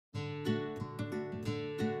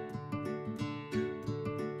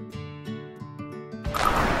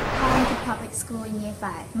Public School in Year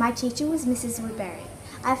 5. My teacher was Mrs. Woodbury.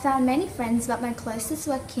 I found many friends, but my closest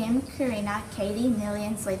were Kim, Karina, Katie, Millie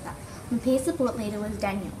and Swetha. My peer support leader was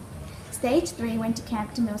Daniel. Stage 3 went to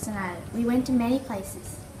camp to Milson Island. We went to many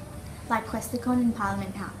places, like Questacon and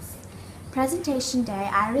Parliament House. Presentation day,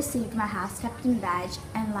 I received my House Captain badge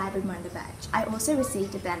and Library Monitor badge. I also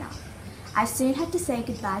received a banner. I soon had to say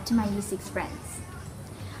goodbye to my Year 6 friends.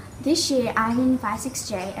 This year, I'm in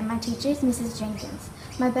 56J and my teacher is Mrs. Jenkins.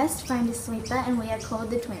 My best friend is Swetha and we are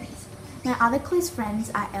called the Twins. My other close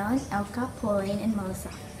friends are Ellen, Elka, Pauline and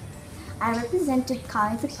Melissa. I represented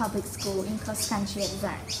Carlingford Public School in cross country at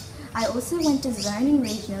Zone. I also went to Zone and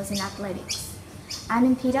Regionals in athletics. I'm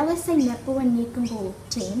in PWSA Netball and Newcombe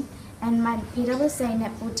team and my PWSA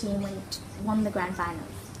Netball team won the grand final.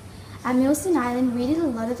 At Milson Island, we did a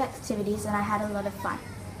lot of activities and I had a lot of fun.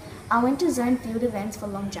 I went to Zone field events for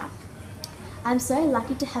long jump. I'm so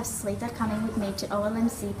lucky to have Swetha coming with me to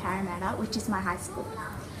OLMC Parramatta, which is my high school.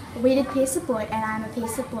 We did peer support and I'm a peer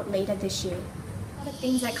support leader this year. The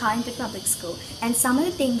things at Carlingford Public School, and some of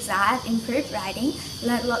the things are I've improved writing,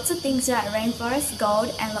 learnt lots of things about rainforest,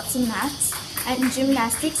 gold and lots of maths, and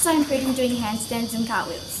gymnastics I improved in doing handstands and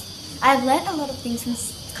cartwheels. I've learnt a lot of things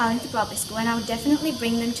from Carlingford Public School and I will definitely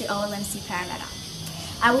bring them to OLMC Parramatta.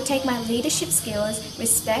 I will take my leadership skills,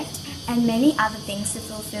 respect and many other things to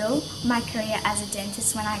fulfil my career as a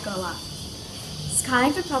dentist when I grow up.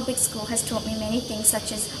 Carlingford Public School has taught me many things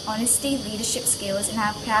such as honesty, leadership skills, and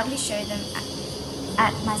I proudly show them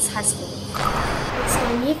at my high school.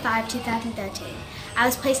 So in Year 5, 2013, I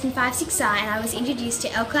was placed in 5-6R and I was introduced to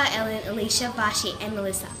Elka, Ellen, Alicia, Vaishy and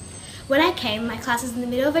Melissa. When I came, my class was in the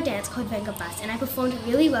middle of a dance called Venga Bus and I performed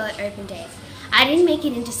really well at open days. I didn't make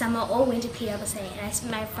it into summer or winter PWSA and I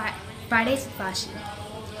spent my Fridays with Vaishy.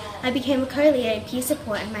 I became a co-leader in peer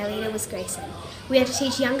support and my leader was Grayson. We had to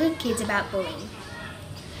teach younger kids about bullying.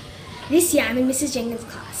 This year I'm in Mrs. Jenkins'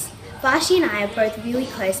 class. Vaishy and I are both really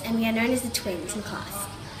close and we are known as the twins in class.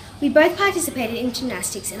 We both participated in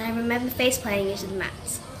gymnastics and I remember face planting into the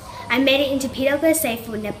mats. I made it into PWSA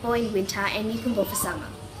for netball in winter and Newcombe for summer.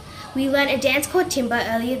 We learned a dance called Timber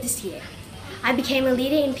earlier this year. I became a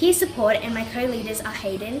leader in peer support and my co-leaders are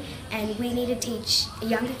Hayden and we need to teach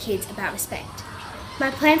younger kids about respect. My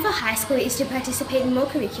plan for high school is to participate in more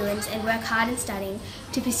curriculums and work hard in studying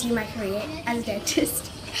to pursue my career as a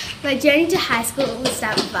dentist. My journey to high school will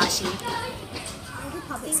start with Vaishy. Carlingford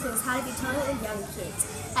Public School is how to be tolerant with younger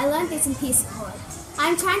kids. I learned this in peer support.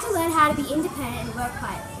 I'm trying to learn how to be independent and work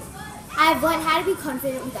quietly. I have learned how to be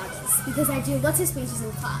confident with others because I do lots of speeches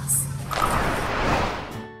in class.